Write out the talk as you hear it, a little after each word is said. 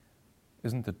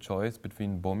Isn't the choice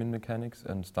between Bohmian mechanics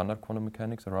and standard quantum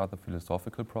mechanics a rather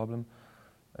philosophical problem?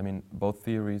 I mean, both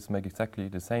theories make exactly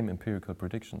the same empirical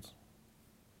predictions.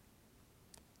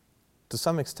 To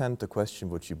some extent, the question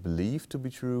what you believe to be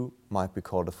true might be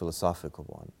called a philosophical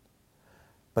one.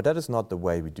 But that is not the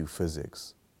way we do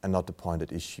physics, and not the point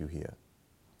at issue here.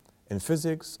 In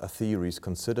physics, a theory is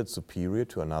considered superior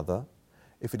to another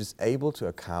if it is able to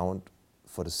account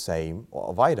for the same or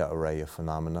a wider array of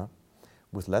phenomena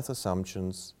with less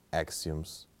assumptions,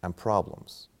 axioms, and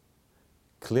problems.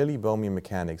 Clearly, Bohmian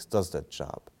mechanics does that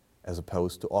job, as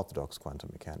opposed to orthodox quantum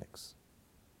mechanics.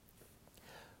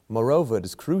 Moreover, it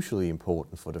is crucially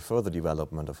important for the further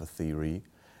development of a theory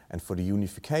and for the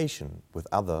unification with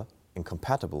other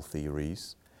incompatible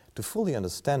theories to fully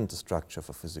understand the structure of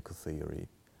a physical theory,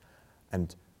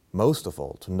 and most of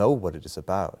all, to know what it is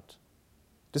about.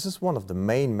 This is one of the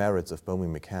main merits of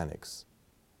Bohmian mechanics.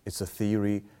 It's a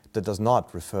theory that does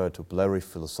not refer to blurry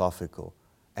philosophical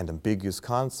and ambiguous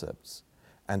concepts,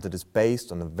 and that is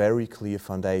based on a very clear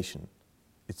foundation.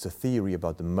 It's a theory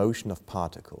about the motion of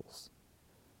particles.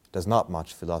 There's not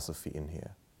much philosophy in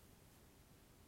here.